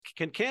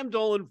Can Cam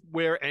Dolan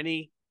wear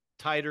any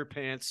tighter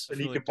pants? And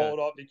he can pull it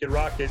off. He can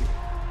rock it.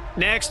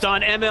 Next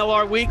on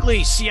MLR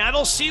Weekly,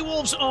 Seattle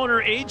Seawolves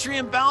owner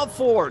Adrian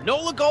Balfour,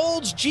 NOLA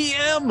Gold's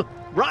GM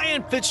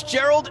Ryan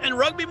Fitzgerald, and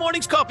Rugby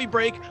Morning's Coffee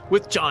Break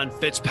with John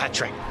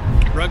Fitzpatrick.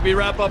 Rugby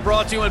Wrap-Up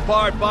brought to you in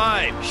part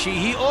by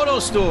Sheehy Auto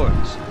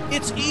Stores.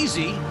 It's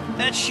easy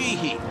at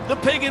Sheehy. The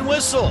Pig and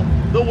Whistle,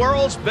 the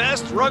world's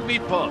best rugby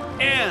pub.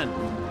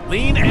 And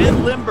Lean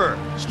and Limber,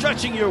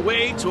 stretching your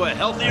way to a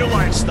healthier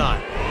lifestyle.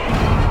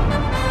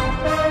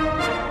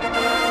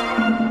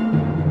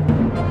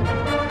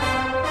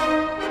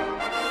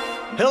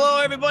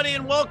 Hello, everybody,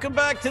 and welcome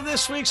back to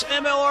this week's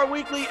MLR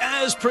Weekly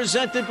as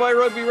presented by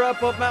Rugby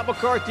Wrap-Up. Matt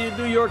McCarthy in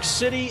New York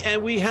City,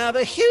 and we have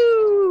a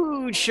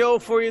huge show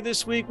for you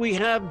this week. We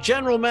have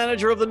General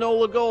Manager of the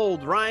NOLA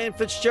Gold, Ryan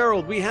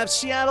Fitzgerald. We have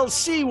Seattle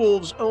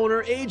Seawolves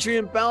owner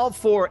Adrian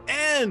Balfour.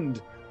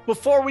 And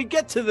before we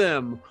get to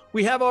them,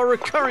 we have our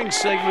recurring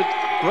segment,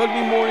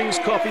 Rugby Morning's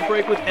Coffee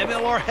Break with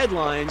MLR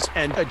Headlines,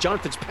 and John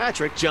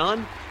Fitzpatrick.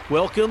 John,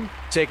 welcome.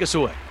 Take us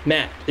away.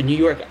 Matt, the New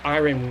York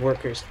Iron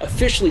Workers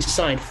officially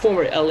signed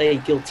former LA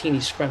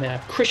Giltini scrum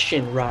half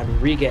Christian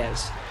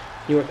Rodriguez.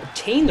 New York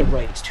obtained the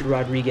rights to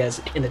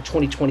Rodriguez in the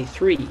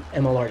 2023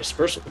 MLR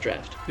dispersal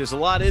draft. There's a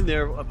lot in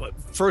there.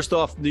 First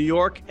off, New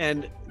York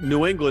and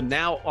New England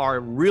now are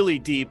really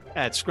deep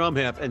at scrum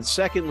half. And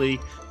secondly,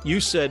 you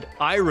said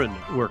iron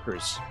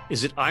workers.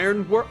 Is it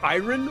iron or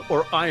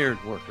iron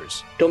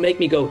workers? Don't make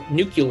me go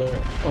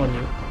nuclear on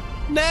you.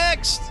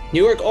 Next!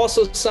 New York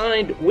also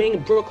signed wing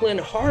Brooklyn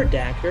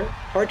Hardacker.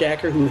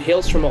 Hardacker, who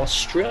hails from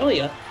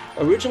Australia,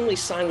 originally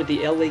signed with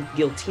the LA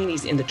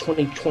Giltinis in the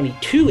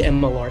 2022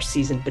 MLR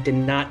season, but did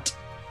not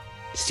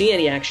see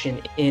any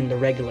action in the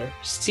regular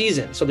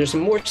season. So there's some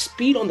more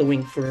speed on the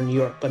wing for New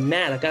York. But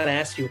Matt, I got to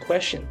ask you a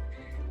question.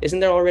 Isn't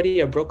there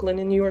already a Brooklyn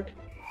in New York?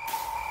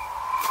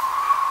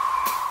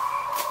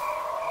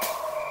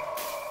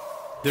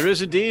 There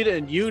is indeed,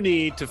 and you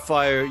need to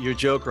fire your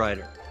joke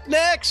writer.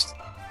 Next!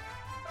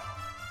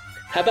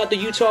 How about the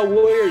Utah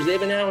Warriors?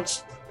 They've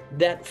announced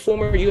that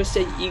former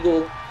USA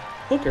Eagle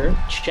hooker,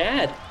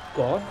 Chad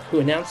Goff, who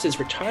announced his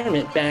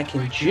retirement back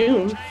in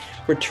June,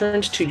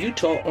 returns to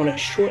Utah on a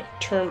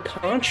short-term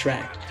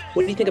contract.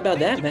 What do you think about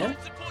that, Matt?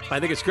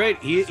 I think it's great.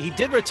 He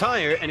did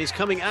retire, and he's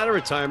coming out of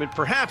retirement,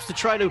 perhaps to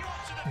try to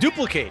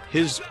duplicate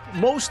his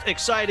most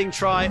exciting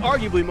try,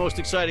 arguably most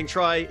exciting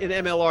try in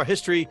MLR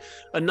history,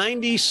 a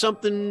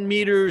 90-something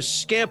meters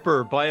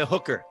scamper by a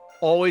hooker.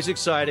 Always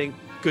exciting.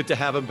 Good to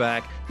have him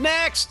back.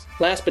 Next!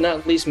 Last but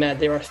not least, Matt,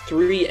 there are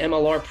 3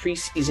 MLR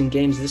preseason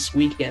games this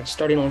weekend.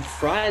 Starting on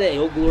Friday,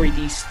 Old Glory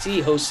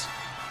DC hosts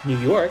New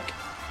York.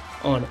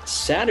 On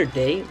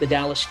Saturday, the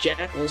Dallas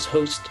Jackals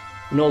host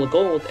NOLA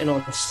Gold. And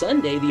on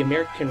Sunday, the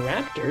American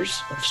Raptors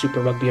of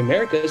Super Rugby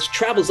Americas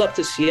travels up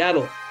to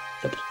Seattle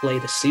to play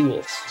the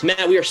Seawolves. So,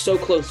 Matt, we are so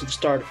close to the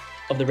start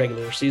of the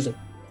regular season.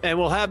 And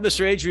we'll have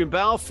Mr. Adrian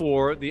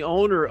Balfour, the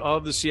owner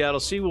of the Seattle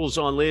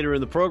Seawolves, on later in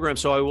the program.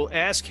 So I will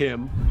ask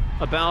him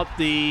about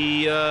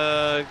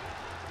the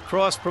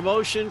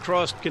cross-promotion,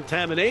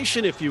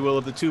 cross-contamination, if you will,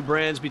 of the two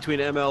brands between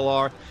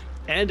MLR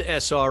and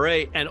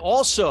SRA. And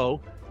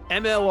also,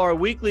 MLR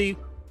Weekly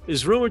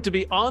is rumored to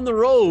be on the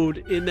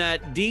road in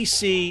that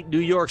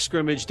D.C.-New York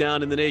scrimmage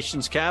down in the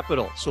nation's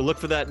capital. So look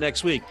for that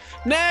next week.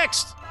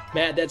 Next!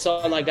 Matt, that's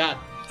all I got.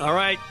 All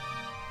right.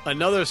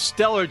 Another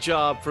stellar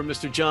job from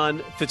Mr.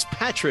 John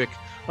Fitzpatrick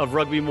of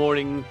Rugby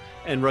Morning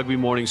and Rugby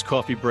Morning's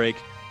Coffee Break.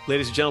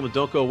 Ladies and gentlemen,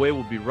 don't go away.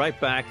 We'll be right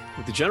back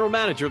with the general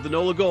manager of the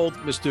NOLA Gold,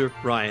 Mr.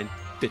 Ryan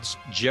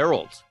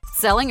Fitzgerald.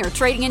 Selling or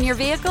trading in your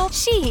vehicle?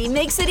 Sheehy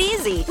makes it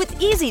easy.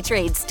 With Easy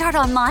Trade, start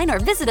online or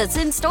visit us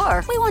in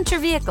store. We want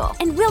your vehicle,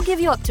 and we'll give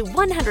you up to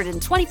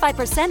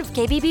 125% of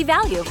KBB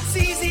value. It's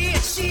easy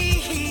at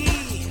Sheehy.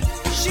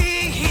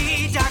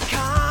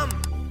 Sheehy.com.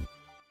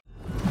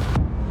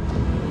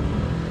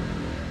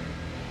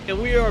 And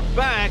we are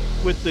back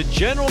with the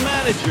general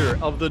manager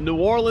of the New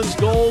Orleans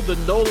Gold, the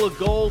NOLA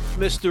Gold,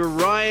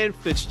 Mr. Ryan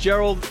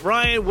Fitzgerald.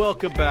 Ryan,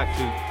 welcome back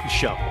to the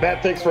show.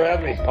 Matt, thanks for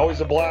having me. Always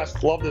a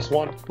blast. Love this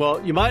one.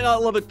 Well, you might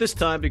not love it this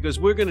time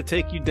because we're going to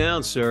take you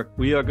down, sir.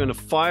 We are going to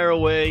fire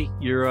away.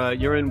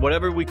 You're in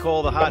whatever we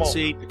call the hot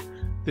seat.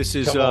 This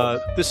is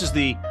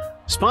the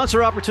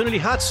Sponsor Opportunity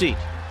Hot Seat,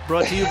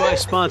 brought to you by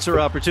Sponsor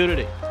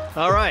Opportunity.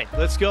 All right,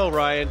 let's go,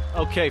 Ryan.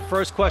 Okay,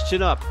 first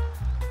question up.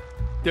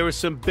 There were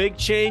some big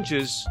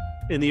changes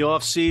in the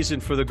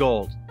offseason for the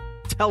Gold.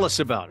 Tell us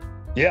about it.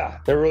 Yeah,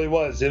 there really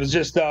was. It was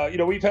just,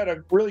 we've had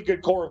a really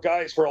good core of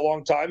guys for a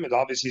long time, and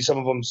obviously some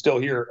of them still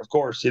here, of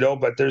course,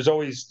 but there's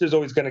always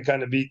going to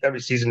kind of be, every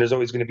season there's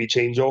always going to be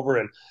changeover,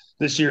 and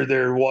this year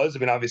there was. I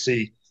mean,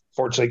 obviously,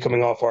 fortunately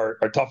coming off our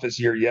toughest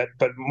year yet,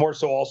 but more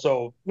so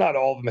also, not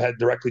all of them had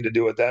directly to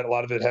do with that. A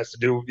lot of it has to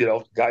do,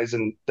 guys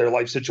in their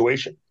life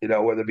situation,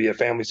 whether it be a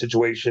family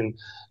situation,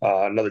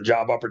 another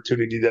job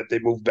opportunity that they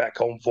moved back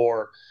home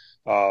for,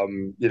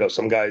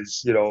 some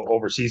guys,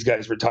 overseas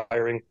guys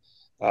retiring.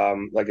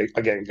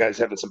 Again, guys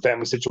having some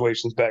family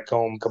situations back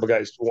home, a couple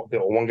guys,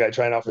 one guy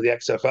trying out for the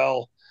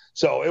XFL.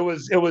 So it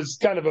was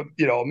kind of a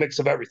mix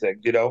of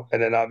everything,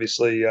 and then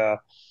obviously,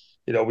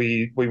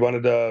 we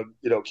wanted to,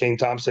 Kane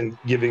Thompson,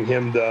 giving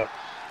him the,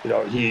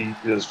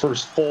 his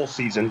first full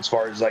season, as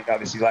far as like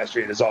obviously last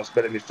year in his off,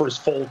 but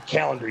first full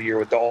calendar year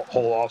with the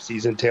whole off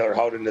season. Taylor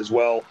Howden as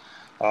well.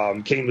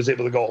 Kane was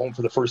able to go home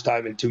for the first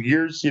time in 2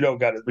 years,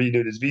 got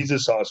renewed his visa,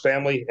 saw his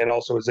family, and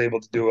also was able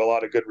to do a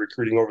lot of good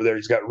recruiting over there.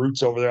 He's got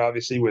roots over there,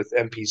 obviously, with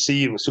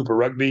MPC and with Super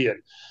Rugby.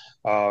 And,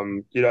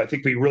 I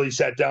think we really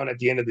sat down at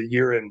the end of the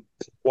year and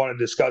want to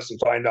discuss and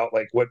find out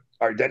like what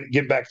our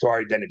get back to our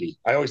identity.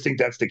 I always think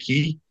that's the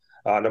key.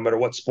 No matter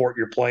what sport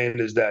you're playing,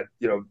 is that,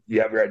 you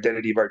have your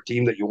identity of our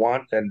team that you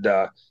want. And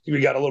we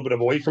got a little bit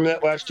of away from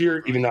that last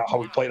year, even not how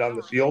we played on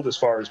the field as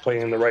far as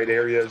playing in the right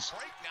areas,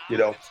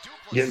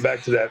 getting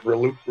back to that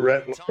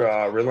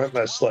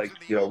relentless, like,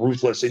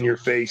 ruthless, in your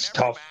face,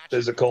 tough,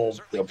 physical,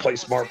 play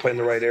smart, play in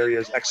the right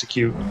areas,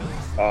 execute.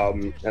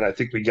 And I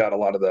think we got a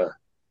lot of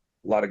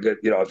good,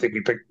 I think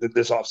we picked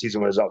this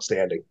offseason was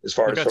outstanding as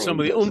far as got some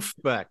of the oomph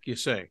back, you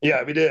say.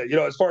 Yeah, we did.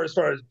 As far as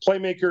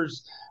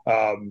playmakers,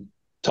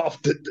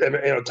 tough,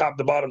 top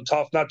to bottom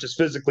tough, not just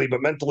physically,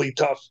 but mentally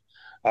tough.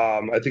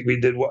 I think we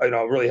did,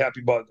 really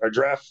happy about our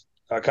draft,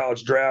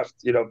 college draft,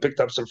 picked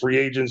up some free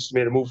agents,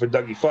 made a move for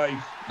Dougie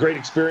Fife. Great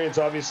experience,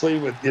 obviously,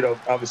 with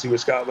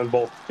Scotland,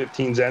 both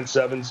 15s and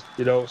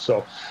 7s,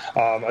 so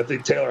I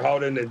think Taylor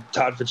Howden and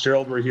Todd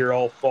Fitzgerald were here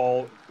all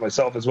fall,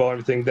 myself as well,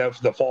 everything. That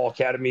the fall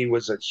academy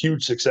was a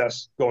huge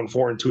success, going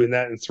 4-2 in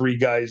that, and 3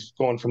 guys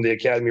going from the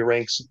academy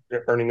ranks,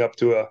 earning up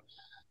to a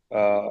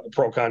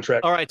pro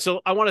contract. All right,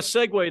 so I want to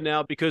segue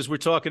now because we're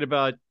talking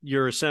about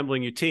you're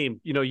assembling your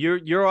team.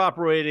 You're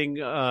operating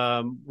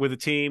with a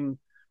team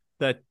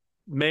that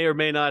may or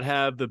may not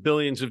have the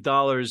billions of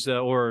dollars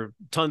or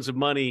tons of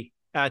money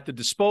at the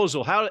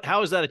disposal.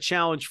 How is that a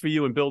challenge for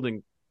you in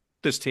building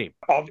this team?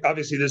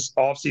 Obviously, this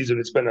offseason,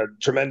 it's been a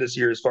tremendous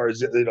year as far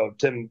as,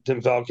 Tim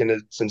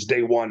Falcon since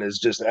day one has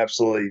just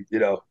absolutely,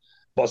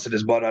 busted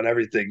his butt on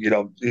everything.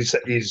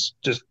 He's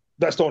just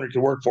best owner you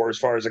can work for as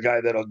far as a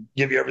guy that'll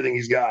give you everything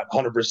he's got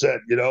 100%,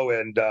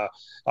 and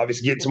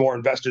obviously getting some more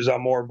investors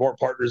on board, more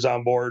partners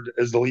on board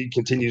as the league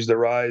continues to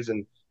rise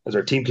and as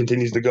our team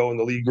continues to go and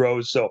the league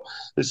grows. So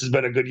this has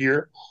been a good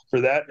year for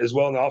that as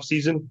well in the off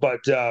season. But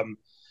in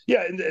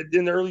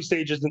the early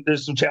stages,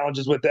 there's some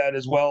challenges with that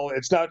as well.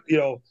 It's not,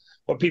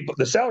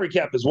 the salary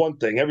cap is one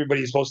thing.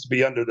 Everybody's supposed to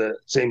be under the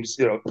same,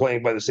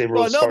 playing by the same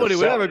rules. Well, nobody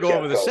would ever go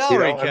over the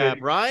salary cap,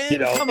 Ryan.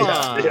 Come on.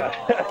 Other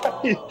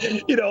than,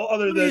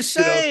 what are you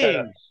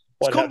saying?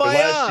 It's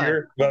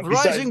kumbaya,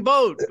 rising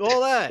boat, all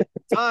that,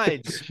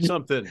 tides,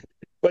 something.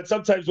 But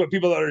sometimes what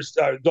people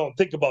don't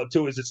think about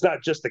too is it's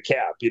not just the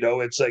cap.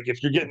 It's like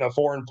if you're getting a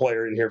foreign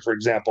player in here, for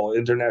example,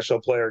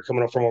 international player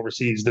coming up from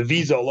overseas, the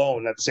visa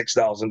alone, that's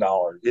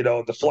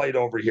 $6,000. The flight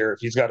over here, if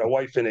he's got a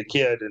wife and a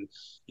kid, and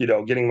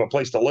getting him a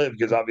place to live,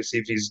 because obviously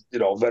if he's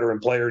a veteran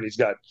player and he's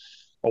got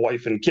a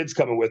wife and kids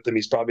coming with him,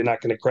 he's probably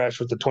not going to crash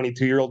with the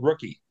 22-year-old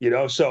rookie.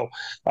 So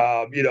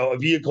a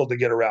vehicle to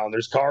get around.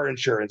 There's car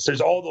insurance.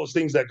 There's all those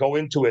things that go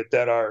into it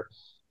that are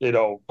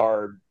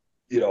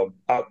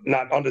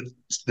not under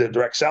the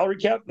direct salary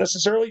cap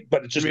necessarily,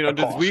 but it's just. Were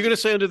you going to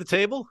say under the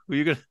table? Were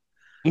you going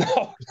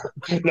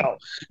to? No.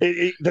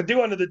 To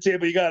do under the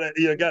table, you gotta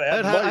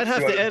have. I'd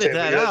have to edit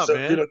that out,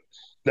 man.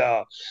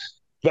 No.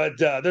 But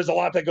there's a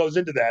lot that goes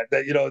into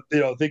that you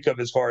don't think of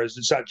as far as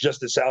it's not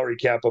just the salary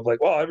cap of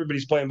like, well,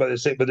 everybody's playing by the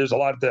same, but there's a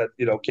lot that,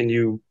 can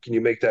you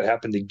make that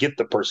happen to get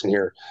the person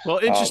here? Well,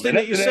 interesting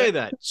that you say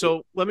that.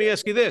 So let me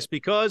ask you this,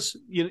 because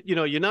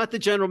you're not the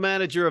general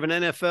manager of an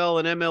NFL,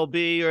 an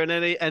MLB, or an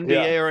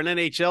NBA or an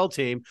NHL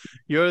team.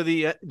 You're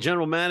the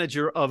general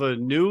manager of a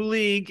new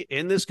league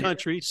in this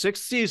country, 6th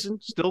season,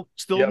 still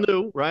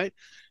new, right?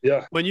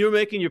 Yeah. When you're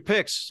making your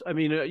picks, I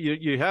mean,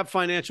 you have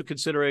financial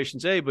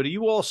considerations, but are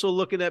you also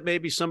looking at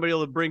maybe somebody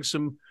will bring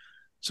some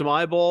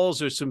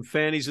eyeballs or some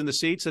fannies in the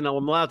seats? And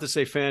I'm allowed to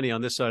say fanny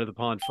on this side of the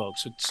pond,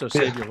 folks. So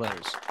save your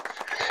letters.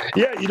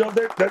 Yeah,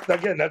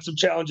 that's some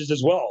challenges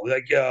as well.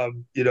 Like,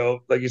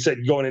 like you said,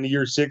 going into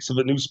year 6 of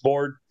a new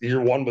sport.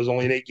 Year 1 was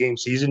only an 8-game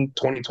season.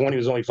 2020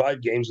 was only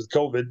 5 games with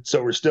COVID.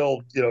 So we're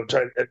still,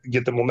 trying to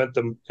get the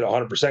momentum,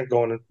 100%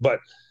 going. But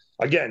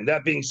again,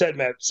 that being said,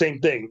 Matt, same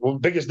thing. Well,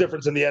 biggest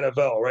difference in the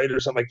NFL, right, or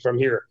something like from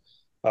here.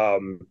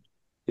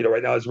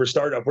 Right now as we're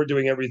starting up, we're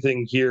doing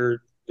everything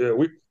here.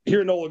 We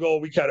here in Nola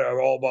Gold, we kind of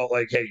are all about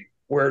like, hey,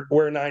 wear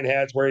 9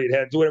 hats, wear 8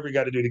 hats, do whatever you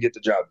got to do to get the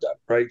job done,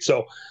 right?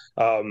 So,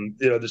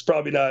 there's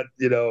probably not,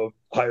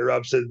 higher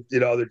ups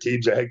and other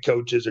teams or head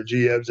coaches or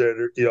GMs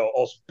that are,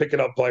 also picking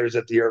up players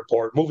at the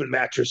airport, moving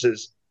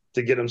mattresses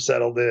to get them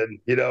settled in,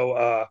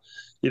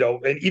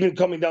 and even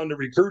coming down to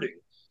recruiting.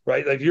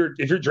 Right, like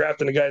if you're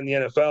drafting a guy in the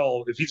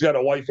NFL, if he's got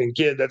a wife and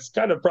kid, that's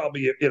kind of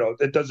probably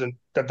that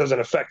doesn't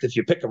affect if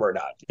you pick him or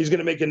not. He's going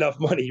to make enough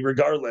money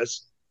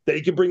regardless that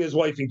he can bring his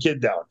wife and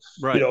kid down.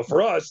 Right. You know,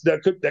 for us,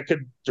 that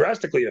could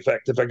drastically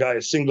affect if a guy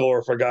is single or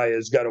if a guy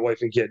has got a wife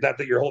and kid. Not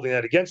that you're holding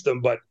that against him,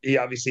 but he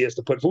obviously has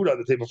to put food on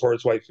the table for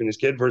his wife and his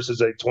kid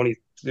versus a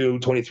 22,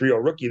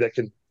 23-year-old rookie that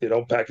can, you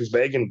know, pack his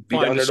bag and be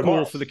down there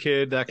tomorrow. School for the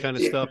kid, that kind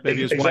of stuff.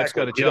 Maybe his Exactly. wife's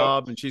got a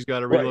job and she's got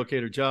to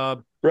relocate her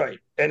job. Right.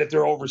 And if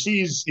they're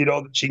overseas, you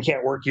know, she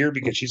can't work here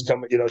because she's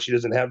coming, you know, she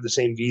doesn't have the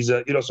same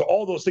visa, you know, so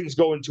all those things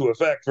go into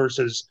effect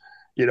versus,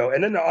 you know,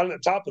 and then on the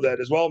top of that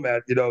as well,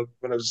 Matt, you know,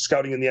 when I was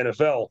scouting in the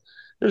NFL,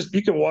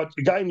 you can watch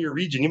a guy in your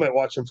region, you might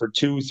watch him for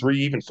 2, 3,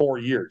 even 4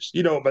 years.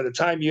 You know, by the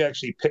time you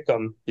actually pick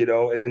him, you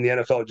know, in the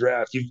NFL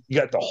draft, you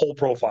got the whole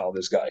profile of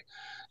this guy.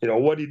 You know,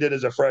 what he did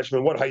as a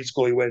freshman, what high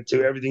school he went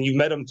to, everything. You've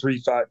met him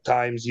 3-5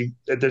 times.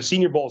 The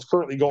Senior Bowl is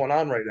currently going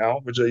on right now,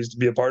 which I used to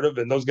be a part of,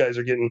 and those guys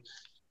are getting,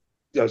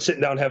 you know,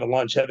 sitting down, having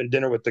lunch, having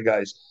dinner with the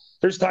guys.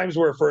 There's times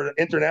where for an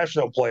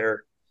international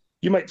player,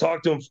 you might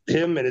talk to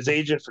him and his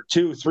agent for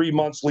 2-3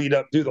 months lead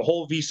up, do the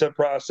whole visa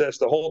process,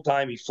 the whole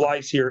time he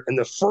flies here. And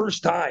the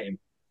first time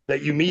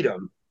that you meet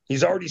him,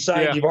 he's already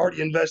signed, you've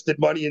already invested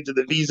money into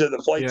the visa, the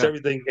flights,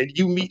 everything, and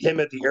you meet him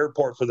at the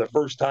airport for the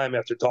first time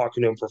after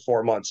talking to him for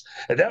 4 months.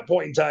 At that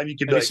point in time, you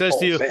could be like, says oh,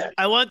 to you, man.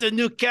 I want a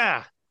new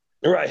car.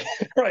 Right,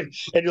 right.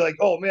 And you're like,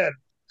 oh, man,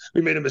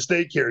 we made a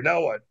mistake here.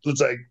 Now what?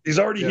 It's like, he's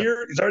already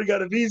here. He's already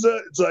got a visa.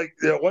 It's like,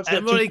 you know, once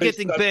I'm already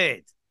getting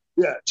paid.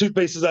 Yeah,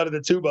 toothpaste is out of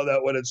the tube on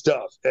that when it's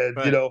tough. And,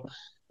 you know,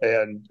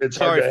 and it's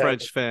hard to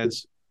French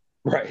fans.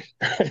 Right.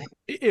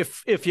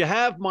 If you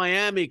have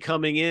Miami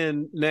coming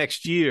in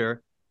next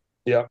year,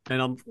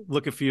 and I'm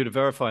looking for you to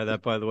verify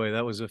that, by the way,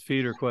 that was a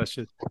feeder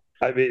question.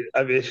 I mean,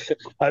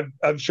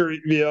 I'm sure,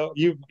 you know,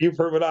 you've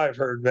heard what I've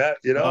heard, Matt.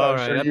 You know, all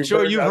right. I'm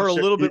sure you've heard a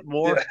little bit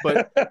more.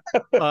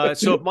 But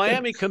so if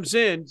Miami comes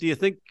in, do you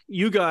think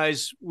you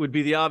guys would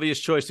be the obvious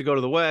choice to go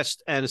to the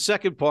West? And the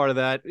second part of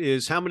that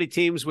is, how many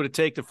teams would it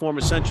take to form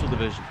a Central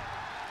Division?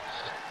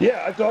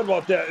 Yeah, I thought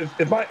about that.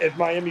 If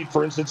Miami,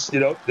 for instance,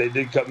 you know, they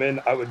did come in,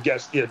 I would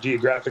guess, you know,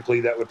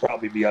 geographically, that would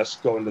probably be us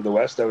going to the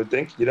West, I would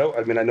think. You know,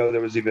 I mean, I know there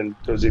was even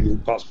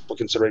possible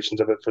considerations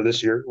of it for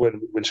this year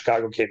when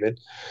Chicago came in.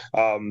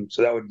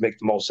 So that would make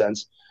the most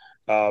sense.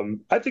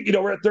 I think, you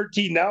know, we're at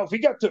 13 now. If we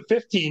got to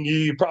 15,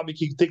 you probably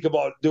could think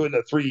about doing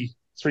the three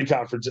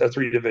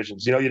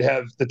divisions. You know, you'd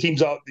have the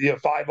teams out, you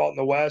have 5 out in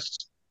the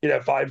West. You'd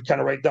have 5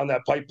 kind of right down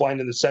that pipeline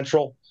in the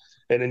Central.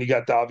 And then you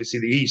got obviously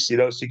the East, you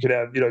know, so you could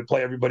have, you know,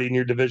 play everybody in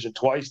your division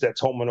twice.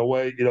 That's home and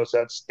away, you know, so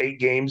that's 8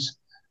 games,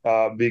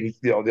 being,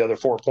 you know, the other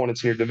 4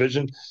 opponents in your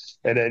division.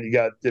 And then you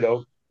got, you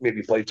know,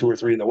 maybe play 2 or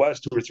 3 in the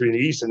West, 2 or 3 in the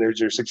East, and there's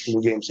your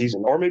 16-game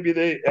season. Or maybe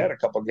they add a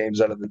couple of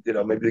games out of the, you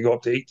know, maybe they go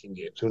up to 18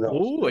 games. Who knows?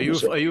 Ooh,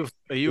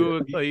 are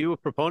you a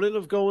proponent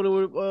of going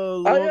to a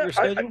longer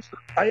schedule?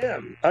 I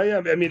am.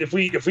 I mean, if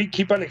we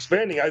keep on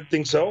expanding, I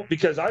think so,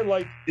 because I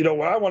like, you know,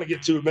 what I want to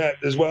get to, Matt,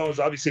 as well as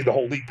obviously the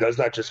whole league does,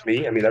 not just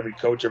me. I mean, every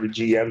coach, every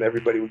GM,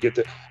 everybody would get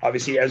to,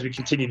 obviously, as we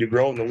continue to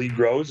grow and the league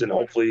grows, and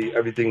hopefully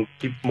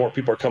more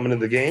people are coming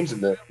into the games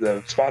and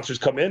the sponsors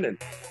come in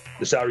and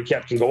the salary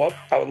cap can go up.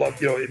 I would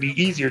love, you know, it'd be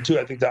easier too,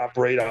 I think, to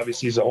operate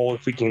obviously as a whole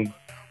if we can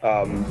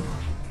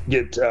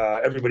get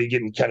everybody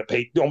getting kind of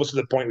paid almost to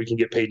the point we can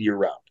get paid year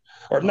round.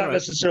 Or not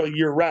necessarily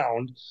year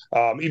round.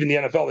 Even the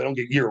NFL, they don't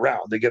get year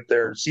round. They get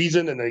their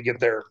season and they get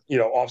their, you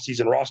know,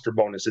 off-season roster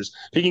bonuses.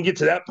 If you can get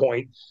to that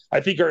point, I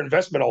think our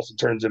investment also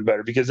turns in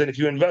better, because then if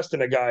you invest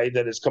in a guy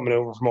that is coming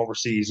over from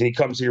overseas and he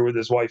comes here with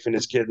his wife and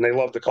his kid and they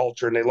love the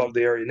culture and they love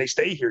the area and they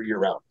stay here year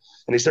round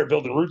and they start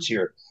building roots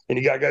here. And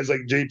you got guys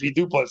like JP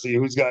Duplessis,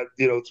 who's got,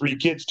 you know, 3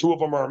 kids. 2 of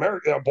them are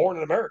born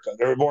in America.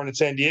 They were born in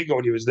San Diego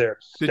when he was there.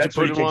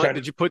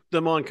 Did you put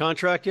them on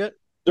contract yet?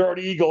 They're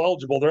already Eagle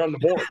eligible. They're on the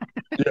board.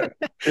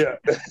 Yeah.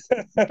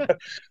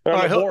 They're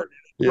on the board.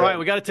 Yeah. Ryan,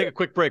 we got to take a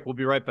quick break. We'll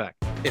be right back.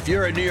 If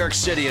you're in New York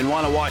City and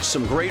want to watch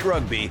some great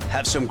rugby,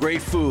 have some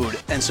great food,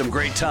 and some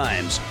great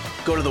times,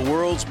 go to the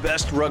world's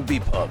best rugby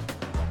pub,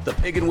 the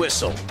Pig and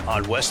Whistle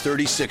on West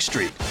 36th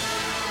Street.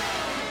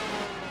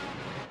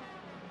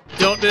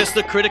 Don't miss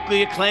the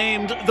critically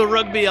acclaimed The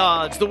Rugby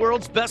Odds, the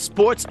world's best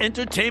sports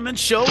entertainment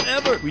show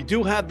ever. We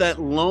do have that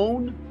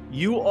lone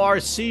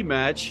URC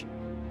match.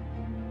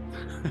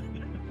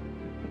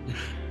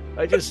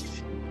 I just,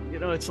 you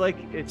know, it's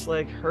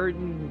like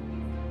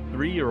herding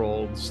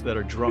 3-year-olds that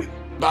are drunk.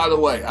 By the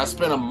way, I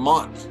spent a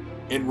month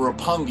in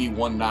Roppongi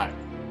one night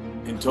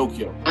in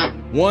Tokyo.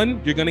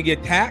 1, you're going to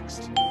get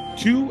taxed.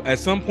 2, at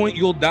some point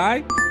you'll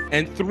die.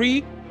 And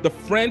 3, the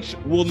French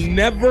will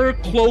never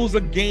close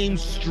a game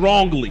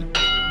strongly.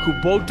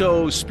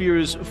 Kuboto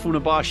Spears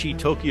Funabashi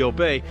Tokyo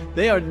Bay.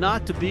 They are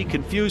not to be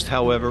confused,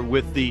 however,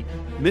 with the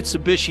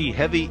Mitsubishi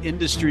Heavy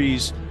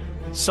Industries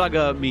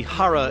Saga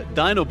Mihara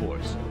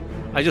Dinoboars.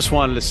 I just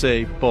wanted to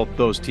say both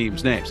those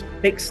teams' names.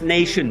 6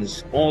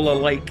 nations, all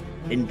alike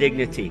in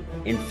dignity,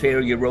 in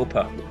fair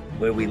Europa,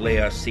 where we lay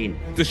our scene.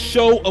 The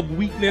show of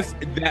weakness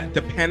that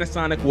the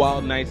Panasonic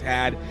Wild Knights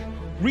had.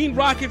 Green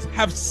Rockets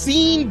have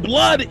seen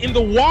blood in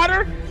the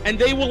water, and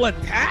they will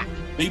attack.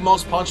 The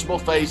most punchable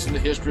face in the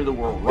history of the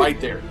world, right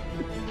there.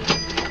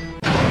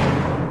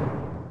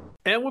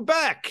 And we're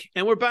back.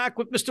 And we're back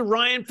with Mr.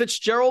 Ryan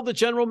Fitzgerald, the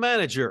general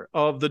manager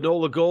of the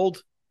NOLA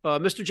Gold.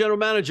 Mr. General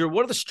Manager,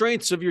 what are the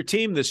strengths of your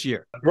team this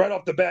year? Right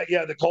off the bat,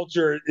 the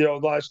culture,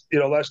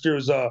 last year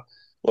was a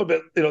little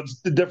bit,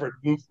 it's different,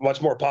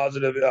 much more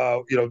positive,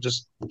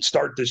 just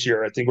start this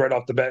year. I think right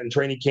off the bat in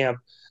training camp,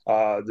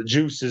 the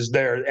juice is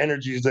there, the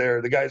energy is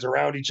there, the guys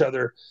around each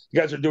other, you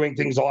guys are doing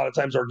things a lot of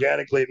times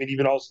organically. I mean,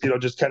 even also,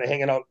 just kind of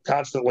hanging out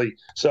constantly.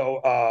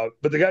 So,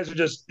 but the guys are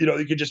just,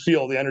 you could just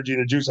feel the energy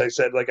and the juice. I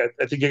said,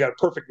 I think you got a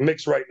perfect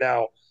mix right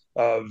now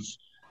of,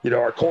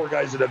 our core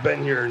guys that have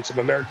been here and some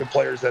American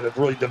players that have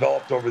really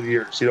developed over the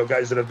years,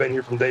 guys that have been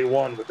here from day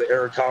one with the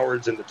Eric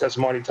Howards and the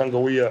Testimony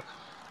Tungawea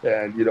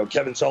and,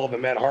 Kevin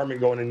Sullivan, Matt Harmon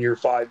going in year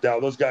 5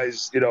 now. Those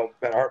guys,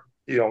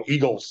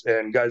 Eagles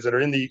and guys that are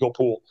in the Eagle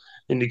pool,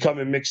 and you come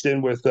and mixed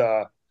in with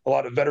a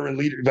lot of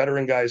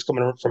veteran guys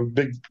coming from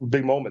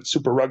big moments,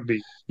 Super Rugby.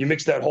 You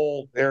mix that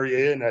whole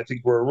area in, I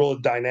think we're a real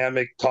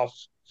dynamic, tough,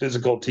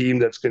 physical team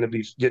that's going to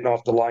be getting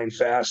off the line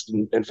fast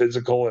and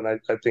physical. And I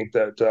think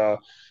that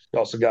you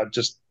also got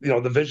just,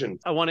 the vision.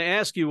 I want to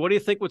ask you, what do you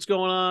think what's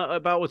going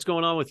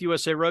on with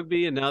USA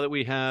Rugby? And now that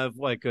we have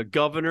like a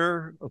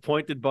governor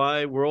appointed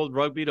by World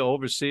Rugby to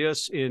oversee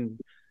us in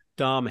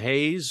Dom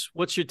Hayes,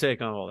 what's your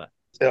take on all that?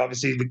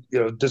 Obviously,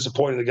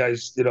 disappointing the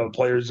guys,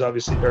 players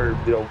obviously are,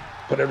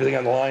 put everything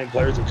on the line,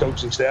 players and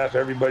coaching staff,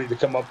 everybody to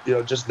come up,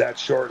 just that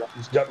short.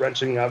 It's gut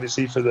wrenching,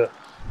 obviously, for the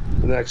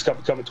next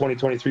coming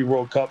 2023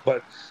 World Cup.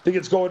 But I think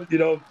it's going,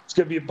 it's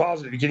going to be a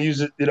positive. You can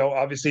use it,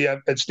 obviously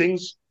it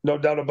stings, no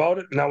doubt about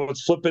it. Now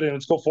let's flip it and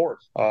let's go forward.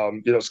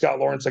 Scott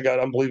Lawrence, I got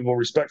unbelievable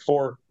respect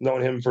for,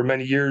 knowing him for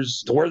many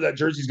years. To wear that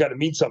jersey's got to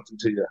mean something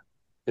to you.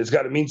 It's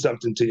got to mean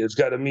something to you. It's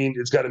got to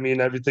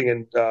mean everything.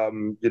 And,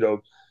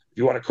 if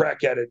you want to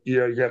crack at it,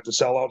 you're going to have to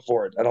sell out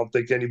for it. I don't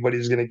think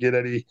anybody's going to get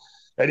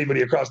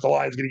anybody across the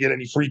line is going to get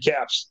any free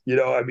caps. You're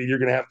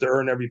going to have to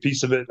earn every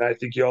piece of it. And I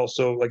think you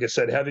also, like I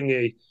said, having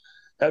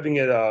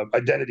an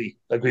identity,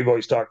 like we've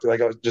always talked,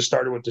 like I was just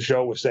started with the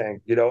show with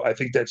saying, I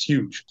think that's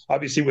huge.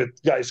 Obviously, with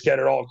guys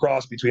scattered all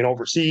across between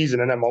overseas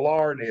and an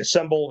MLR, and they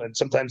assemble, and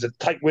sometimes at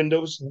tight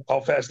windows, how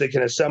fast they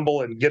can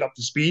assemble and get up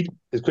to speed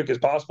as quick as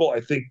possible.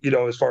 I think,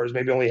 as far as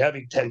maybe only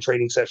having 10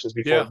 training sessions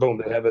before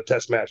boom, they have a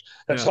test match.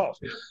 That's tough.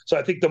 So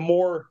I think the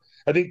more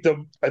of the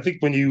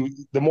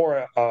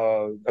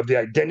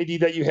identity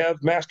that you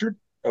have mastered,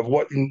 of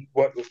what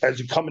as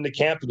you come into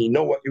camp and you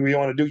know what you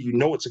want to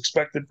do, what's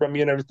expected from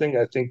you and everything,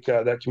 I think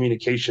that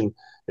communication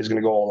is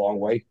going to go a long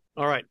way.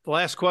 All right.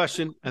 Last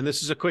question, and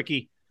this is a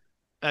quickie.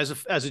 As a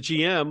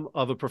GM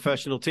of a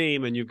professional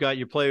team and you've got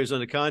your players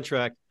under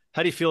contract,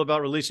 how do you feel about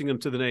releasing them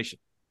to the nation?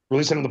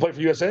 Releasing them to play for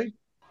USA?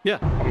 Yeah.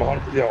 I'm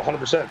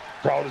 100%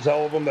 proud as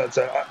hell of them. That's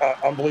an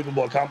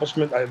unbelievable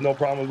accomplishment. I have no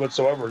problem with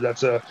whatsoever.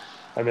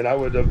 I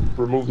would have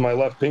removed my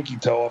left pinky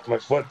toe off my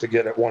foot to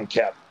get at one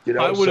cap.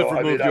 I would have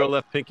removed your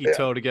left pinky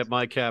toe to get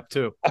my cap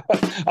too.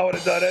 I would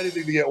have done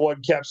anything to get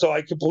one cap. So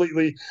I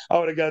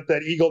would have got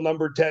that Eagle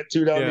number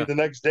tattooed on me the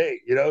next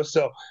day,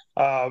 So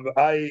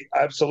I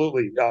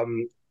absolutely,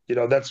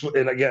 that's,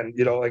 and again,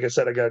 like I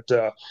said, I got,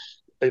 the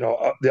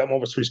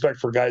utmost respect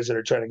for guys that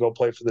are trying to go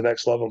play for the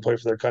next level and play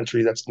for their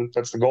country. That's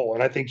the goal.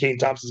 And I think Kane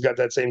Thompson's got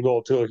that same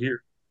goal till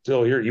here.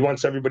 He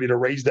wants everybody to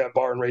raise that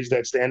bar and raise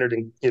that standard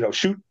and,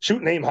 shoot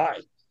and aim high.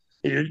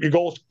 Your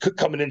goal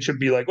coming in should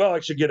be like, well, I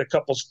should get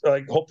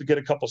hope to get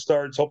a couple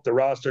starts, hope the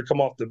roster, come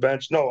off the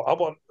bench. No, I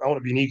want to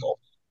be an Eagle,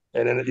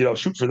 and then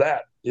shoot for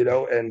that,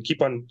 and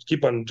keep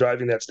on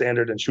driving that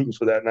standard and shooting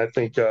for that. And I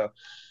think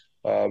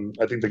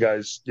the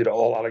guys, a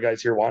lot of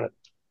guys here want it.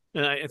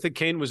 And I think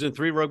Kane was in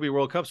 3 Rugby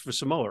World Cups for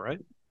Samoa, right?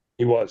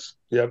 He was,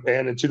 yep.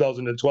 And in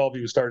 2012,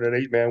 he was starting at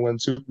 8-man when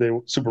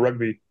Super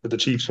Rugby with the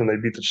Chiefs when they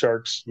beat the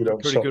Sharks.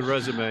 Pretty good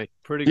resume.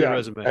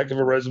 Heck of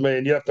a resume,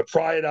 and you have to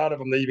pry it out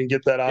of him to even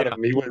get that out of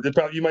him.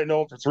 You might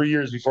know him for 3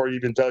 years before he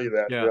even tell you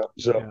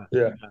that.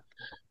 Yeah.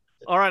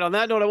 All right. On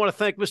that note, I want to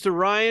thank Mr.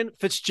 Ryan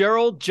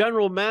Fitzgerald,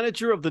 General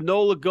Manager of the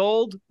NOLA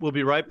Gold. We'll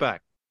be right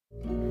back.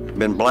 I've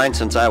been blind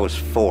since I was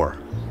 4,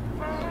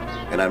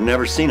 and I've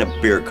never seen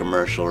a beer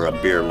commercial or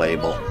a beer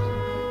label.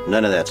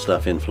 None of that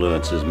stuff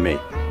influences me.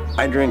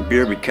 I drink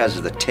beer because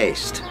of the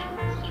taste.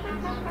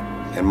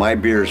 And my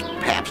beer's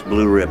Pabst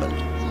Blue Ribbon.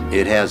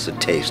 It has the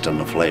taste and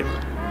the flavor.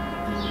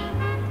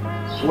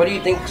 What do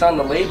you think's on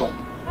the label?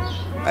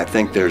 I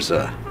think there's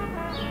a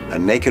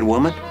naked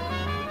woman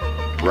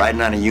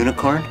riding on a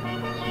unicorn,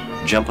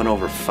 jumping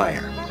over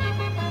fire.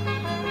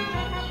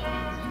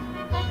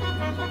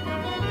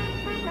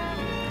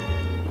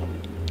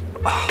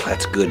 Oh,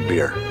 that's good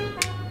beer.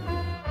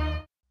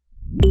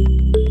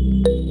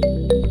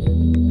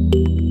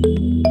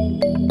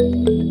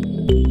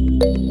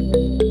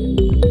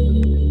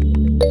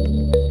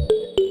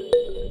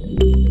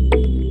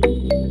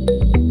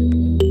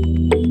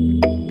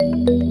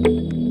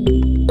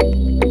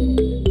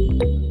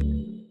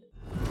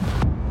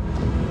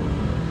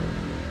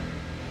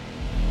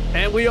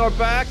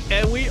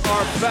 We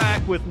are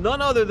back with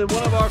none other than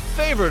one of our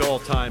favorite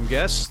all-time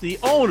guests, the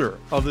owner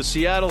of the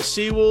Seattle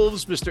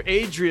Seawolves, Mr.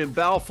 Adrian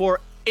Balfour,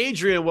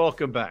 Adrian,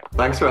 welcome back.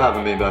 Thanks for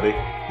having me, buddy.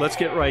 Let's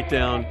get right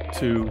down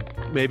to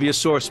maybe a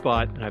sore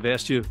spot. And I've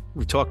asked you,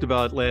 we talked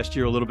about it last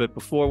year a little bit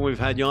before when we've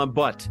had you on,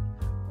 but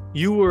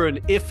you were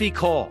an iffy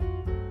call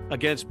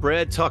against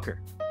Brad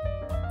Tucker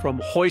from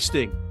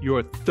hoisting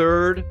your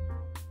third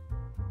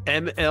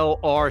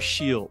MLR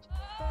shield.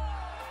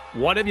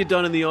 What have you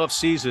done in the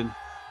offseason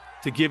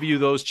to give you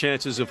those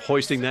chances of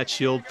hoisting that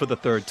shield for the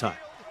third time?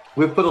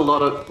 We've put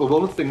one of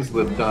the things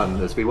we've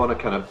done is we want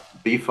to kind of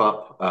beef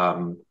up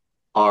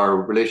our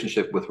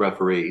relationship with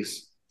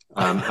referees.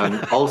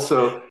 And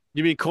also...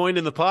 You mean coin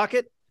in the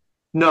pocket?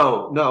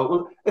 No.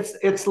 Well,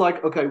 it's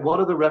like, okay,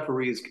 what are the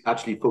referees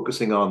actually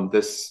focusing on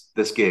this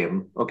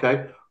game?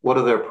 Okay, what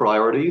are their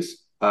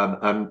priorities?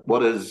 And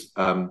what is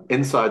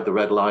inside the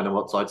red line and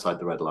what's outside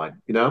the red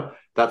line? You know,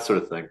 that sort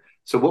of thing.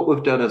 So what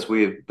we've done is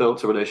we've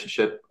built a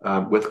relationship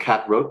with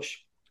Kat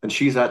Roach, and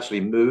she's actually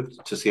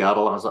moved to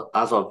Seattle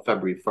as of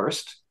February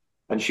 1st,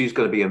 and she's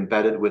going to be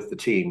embedded with the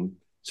team.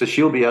 So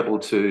she'll be able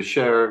to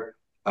share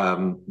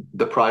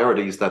the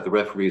priorities that the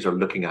referees are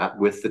looking at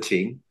with the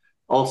team.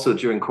 Also,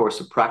 during course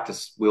of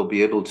practice, we'll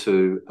be able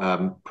to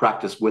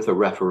practice with a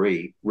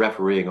referee,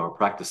 refereeing our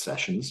practice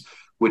sessions,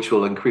 which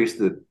will increase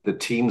the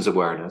team's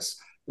awareness.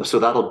 So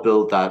that'll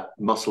build that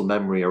muscle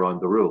memory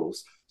around the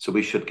rules. So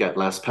we should get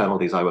less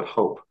penalties, I would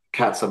hope.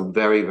 Kat's a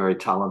very, very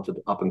talented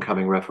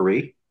up-and-coming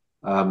referee.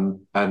 And,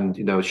 I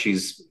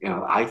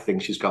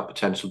think she's got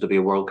potential to be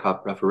a World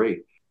Cup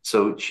referee.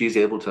 So she's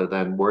able to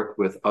then work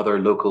with other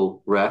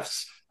local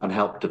refs and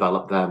help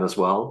develop them as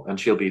well. And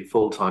she'll be a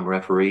full-time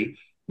referee,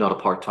 not a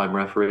part-time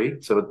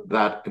referee. So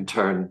that in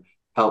turn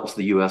helps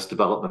the US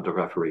development of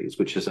referees,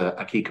 which is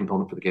a key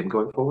component for the game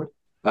going forward.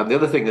 And the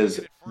other thing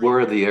is, where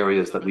are the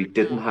areas that we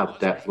didn't have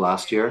depth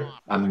last year,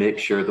 and make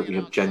sure that we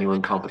have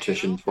genuine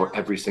competition for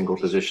every single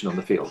position on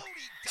the field.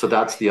 So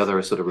that's the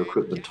other sort of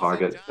recruitment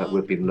target that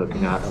we've been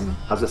looking at. And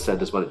as I said,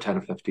 there's about a 10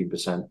 or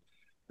 15%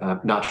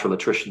 natural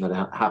attrition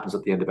that happens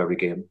at the end of every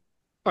game.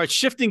 All right,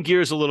 shifting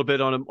gears a little bit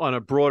on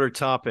a broader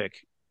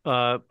topic.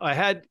 I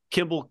had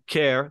Kimball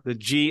Kerr, the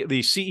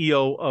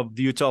CEO of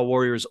the Utah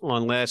Warriors,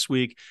 on last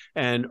week.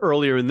 And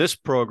earlier in this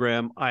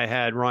program, I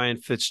had Ryan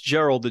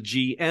Fitzgerald, the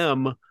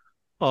GM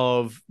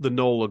of the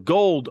NOLA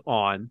Gold,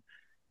 on.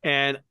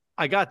 And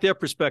I got their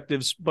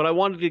perspectives, but I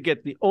wanted to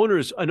get an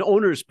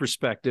owner's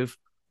perspective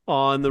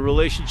on the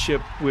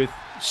relationship with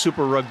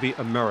Super Rugby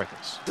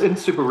Americas. In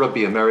Super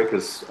Rugby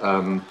Americas,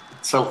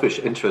 selfish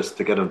interest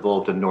to get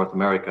involved in North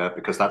America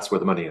because that's where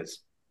the money is,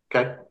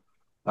 okay?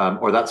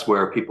 Or that's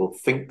where people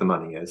think the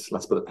money is.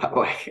 Let's put it that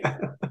way.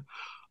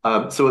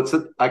 So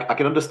I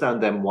can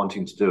understand them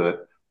wanting to do it.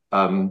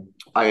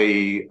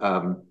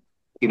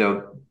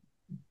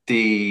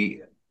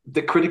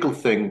 The critical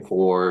thing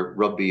for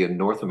rugby in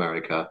North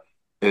America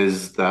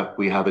is that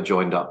we have a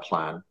joined up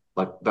plan,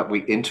 like that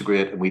we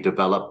integrate and we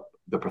develop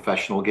the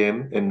professional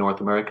game in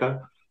North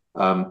America.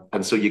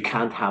 And so you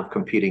can't have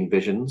competing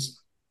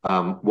visions,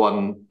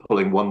 one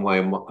pulling one way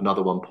and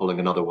another one pulling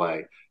another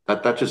way.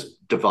 That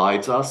just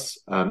divides us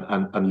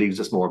and leaves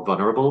us more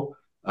vulnerable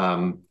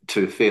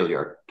to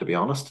failure, to be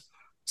honest.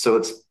 So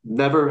it's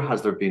never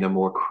has there been a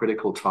more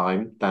critical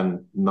time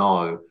than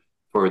now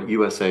for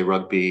USA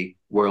Rugby,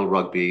 World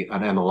Rugby,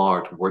 and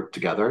MLR to work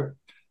together.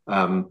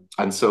 And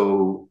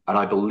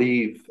I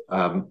believe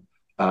a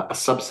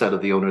subset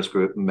of the owners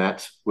group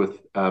met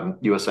with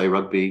USA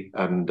Rugby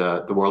and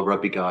the World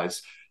Rugby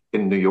guys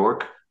in New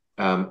York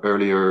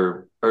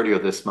earlier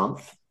this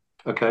month.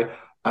 Okay.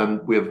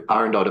 And we've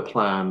ironed out a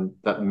plan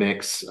that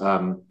makes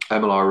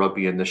MLR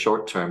rugby in the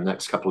short term,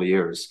 next couple of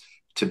years,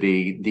 to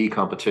be the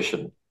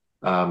competition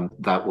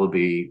that will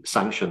be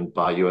sanctioned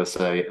by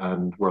USA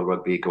and World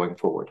Rugby going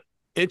forward.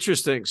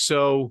 Interesting.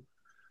 So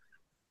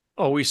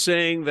are we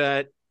saying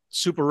that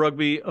Super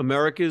Rugby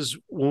Americas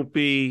won't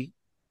be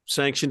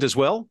sanctioned as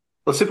well?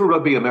 Well, Super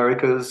Rugby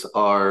Americas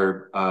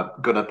are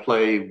going to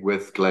play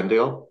with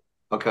Glendale,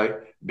 okay,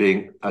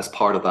 being as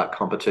part of that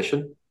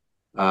competition.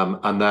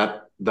 And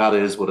that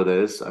is what it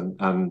is,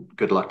 and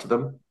good luck to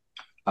them.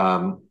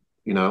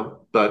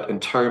 But in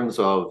terms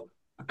of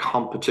a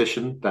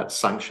competition that's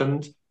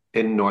sanctioned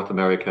in North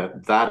America,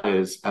 that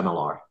is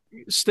MLR.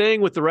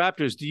 Staying with the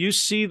Raptors, do you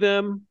see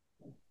them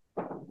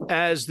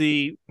as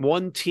the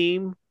one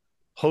team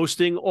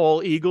hosting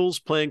all Eagles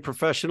playing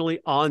professionally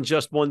on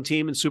just one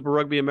team in Super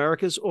Rugby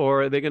Americas,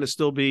 or are they going to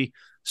still be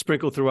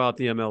sprinkled throughout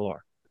the MLR?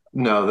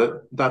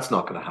 No, that's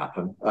not going to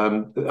happen.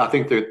 I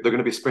think they're going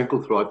to be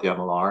sprinkled throughout the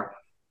MLR.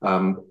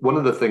 One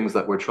of the things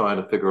that we're trying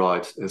to figure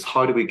out is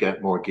how do we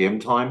get more game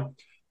time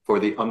for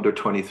the under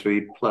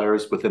 23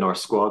 players within our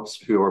squads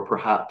who are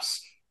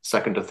perhaps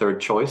second or third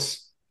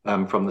choice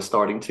from the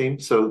starting team.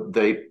 So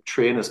they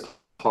train as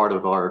part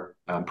of our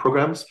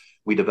programs.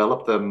 We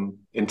develop them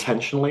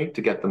intentionally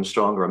to get them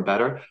stronger and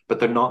better,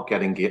 but they're not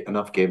getting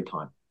enough game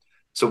time.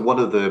 So one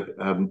of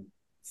the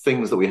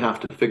things that we have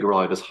to figure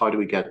out is how do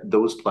we get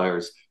those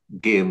players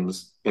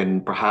games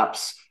in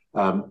perhaps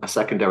a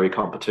secondary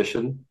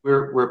competition.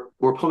 We're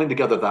pulling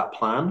together that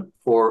plan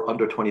for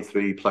under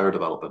 23 player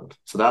development.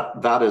 So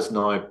that is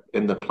now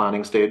in the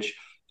planning stage.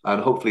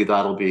 and hopefully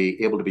that'll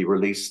be able to be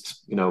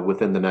released,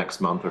 within the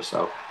next month or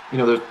so.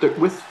 With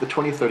the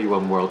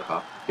 2031 World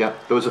Cup,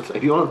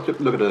 if you want to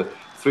look at a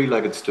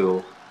three-legged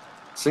stool,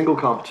 single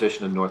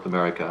competition in North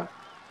America,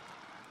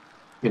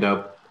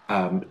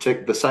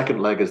 take the second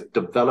leg is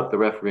develop the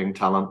refereeing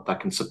talent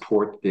that can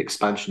support the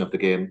expansion of the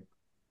game.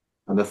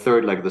 And the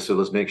third leg of the stool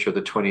is make sure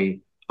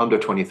the under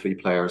 23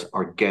 players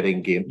are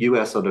getting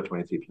US under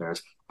 23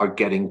 players are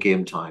getting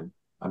game time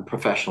and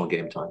professional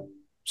game time.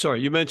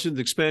 Sorry, you mentioned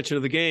the expansion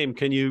of the game.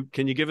 Can you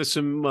give us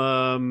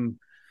some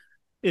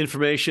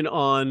information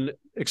on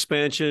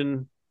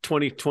expansion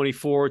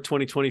 2024,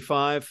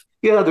 2025?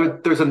 Yeah,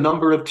 there's a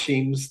number of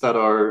teams that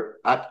are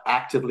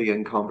actively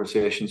in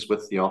conversations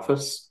with the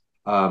office.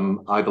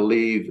 I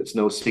believe it's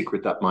no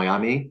secret that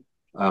Miami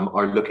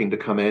are looking to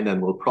come in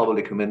and will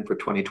probably come in for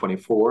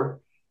 2024.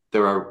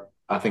 There are,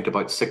 I think,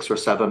 about 6 or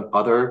 7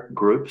 other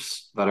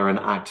groups that are in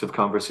active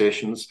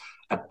conversations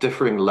at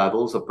differing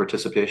levels of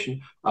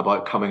participation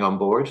about coming on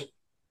board.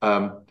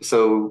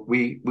 So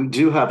we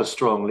do have a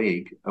strong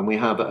league, and we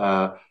have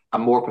a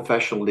more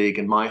professional league,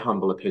 in my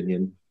humble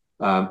opinion,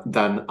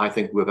 than I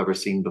think we've ever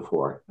seen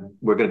before.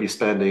 We're going to be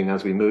spending,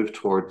 as we move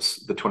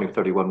towards the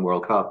 2031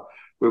 World Cup,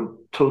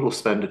 total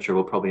expenditure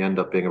will probably end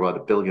up being around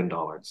 $1 billion.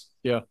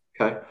 Yeah.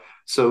 Okay.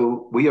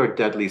 So we are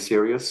deadly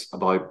serious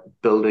about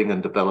building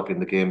and developing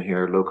the game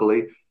here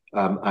locally.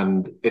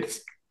 And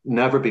it's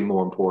never been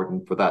more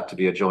important for that to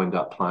be a joined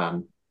up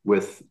plan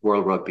with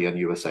World Rugby and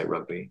USA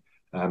Rugby,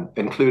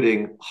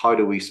 including how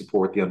do we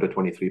support the under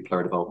 23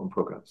 player development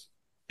programs.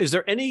 Is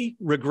there any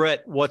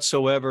regret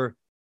whatsoever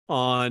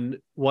on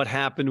what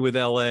happened with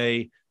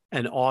LA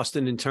and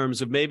Austin in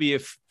terms of maybe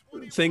if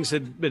things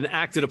had been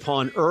acted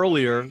upon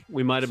earlier,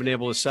 we might have been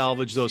able to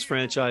salvage those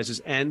franchises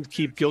and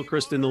keep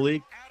Gilchrist in the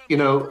league?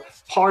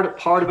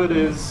 Part of it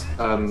is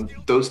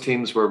those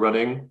teams were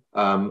running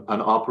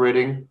and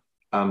operating,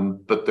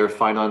 but their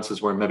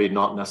finances were maybe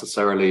not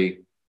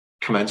necessarily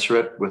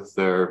commensurate with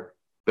their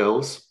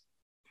bills.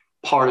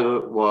 Part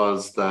of it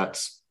was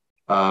that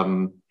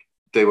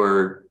they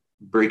were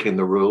breaking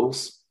the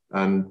rules,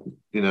 and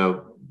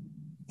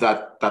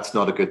that's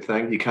not a good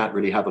thing. You can't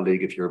really have a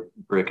league if you're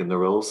breaking the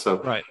rules.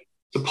 So right.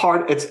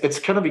 It's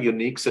kind of a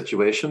unique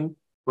situation,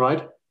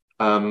 right?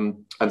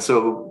 And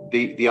so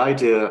the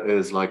idea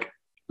is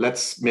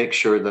let's make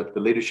sure that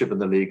the leadership in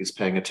the league is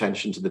paying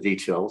attention to the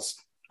details,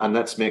 and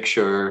let's make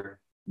sure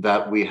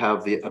that we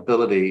have the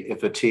ability,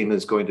 if a team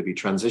is going to be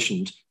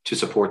transitioned, to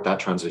support that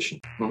transition.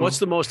 Mm-hmm. What's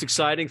the most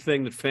exciting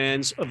thing that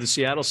fans of the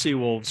Seattle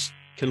Seawolves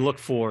can look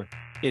for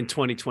in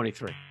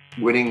 2023?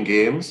 Winning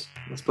games.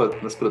 Let's put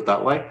it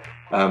that way.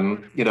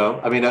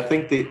 I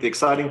think the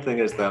exciting thing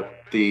is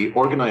that the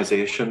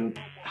organization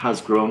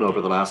has grown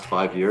over the last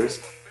 5 years,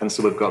 and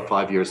so we've got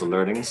 5 years of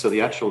learning. So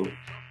the actual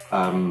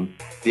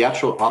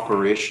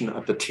operation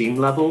at the team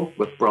level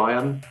with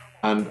Brian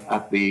and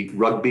at the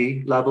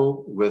rugby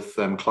level with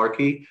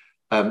Clarkey,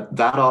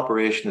 that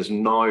operation is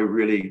now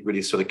really,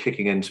 really sort of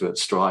kicking into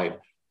its stride.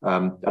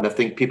 And I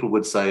think people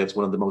would say it's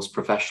one of the most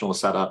professional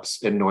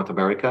setups in North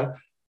America.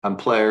 And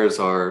players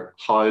are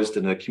housed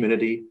in a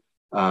community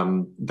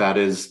that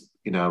is,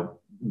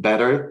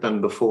 better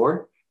than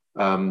before.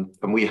 And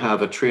we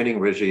have a training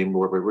regime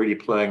where we're really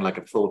playing like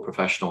a full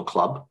professional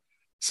club.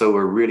 So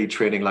we're really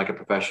training like a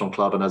professional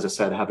club. And as I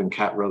said, having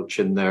Cat Roach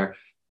in there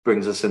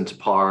brings us into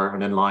par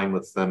and in line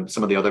with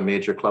some of the other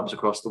major clubs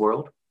across the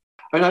world.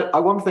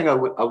 One thing I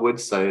would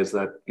say is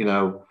that,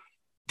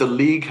 the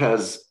league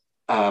has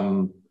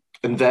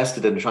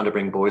invested in trying to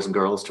bring boys and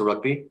girls to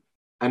rugby.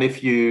 And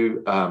if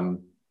you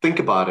think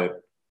about it,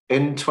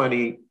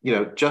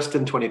 just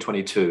in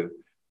 2022,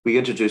 we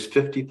introduced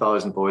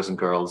 50,000 boys and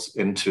girls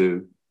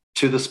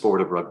to the sport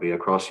of rugby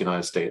across the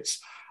United States.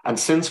 And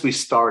since we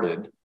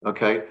started,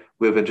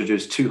 we've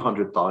introduced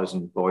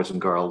 200,000 boys and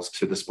girls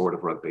to the sport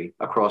of rugby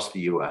across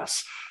the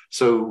US.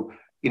 So,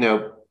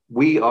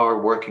 we are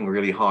working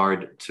really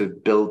hard to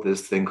build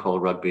this thing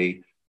called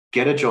rugby,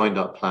 get a joined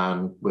up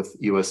plan with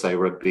USA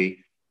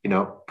Rugby,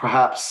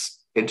 perhaps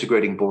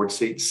integrating board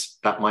seats.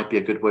 That might be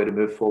a good way to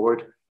move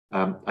forward.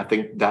 I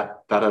think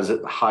that has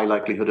a high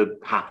likelihood of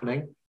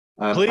happening.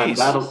 Please.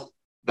 And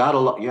that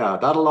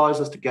allows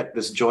us to get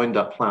this joined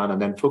up plan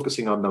and then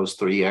focusing on those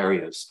 3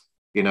 areas,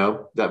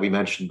 that we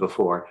mentioned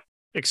before.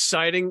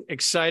 Exciting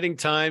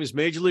times.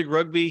 Major League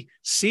Rugby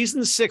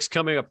Season 6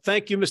 coming up.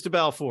 Thank you, Mr.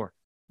 Balfour.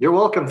 You're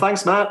welcome.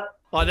 Thanks, Matt.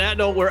 On that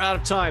note, we're out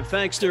of time.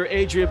 Thanks to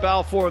Adrian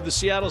Balfour of the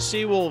Seattle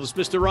Seawolves,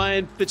 Mr.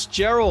 Ryan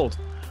Fitzgerald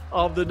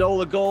of the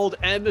NOLA Gold,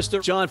 and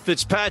Mr. John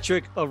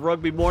Fitzpatrick of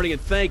Rugby Morning.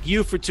 And thank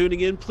you for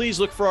tuning in. Please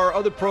look for our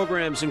other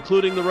programs,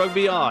 including the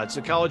Rugby Odds,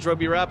 the College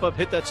Rugby Wrap-Up.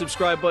 Hit that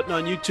subscribe button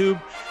on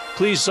YouTube.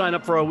 Please sign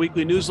up for our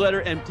weekly newsletter.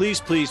 And please,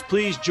 please,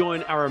 please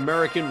join our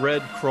American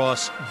Red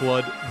Cross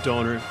blood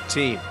donor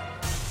team.